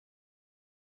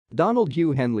Donald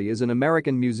Hugh Henley is an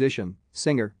American musician,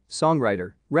 singer,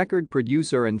 songwriter, record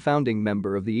producer and founding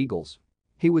member of the Eagles.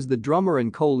 He was the drummer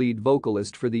and co-lead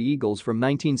vocalist for the Eagles from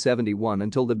 1971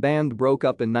 until the band broke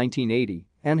up in 1980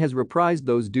 and has reprised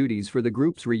those duties for the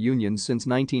group's reunions since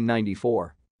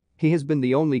 1994. He has been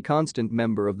the only constant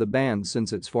member of the band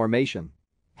since its formation.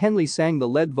 Henley sang the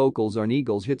lead vocals on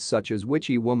Eagles hits such as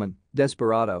Witchy Woman,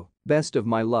 Desperado, Best of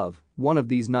My Love, One of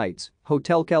These Nights,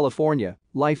 Hotel California,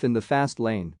 Life in the Fast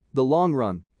Lane, The Long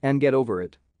Run, and Get Over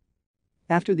It.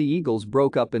 After the Eagles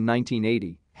broke up in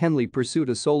 1980, Henley pursued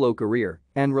a solo career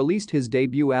and released his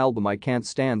debut album I Can't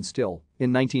Stand Still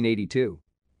in 1982.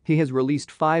 He has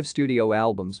released 5 studio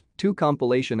albums, 2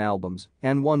 compilation albums,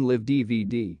 and 1 live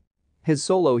DVD. His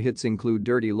solo hits include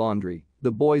Dirty Laundry,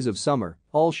 The Boys of Summer,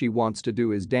 All She Wants to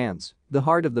Do Is Dance, The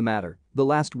Heart of the Matter, The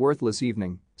Last Worthless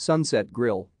Evening, Sunset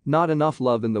Grill, Not Enough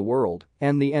Love in the World,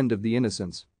 and The End of the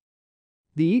Innocents.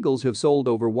 The Eagles have sold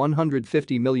over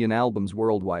 150 million albums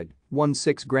worldwide, won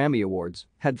 6 Grammy Awards,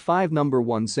 had 5 number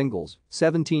 1 singles,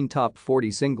 17 top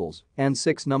 40 singles, and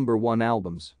 6 number 1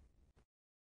 albums.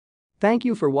 Thank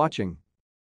you for watching.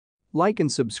 Like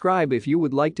and subscribe if you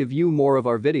would like to view more of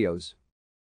our videos.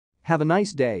 Have a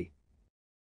nice day.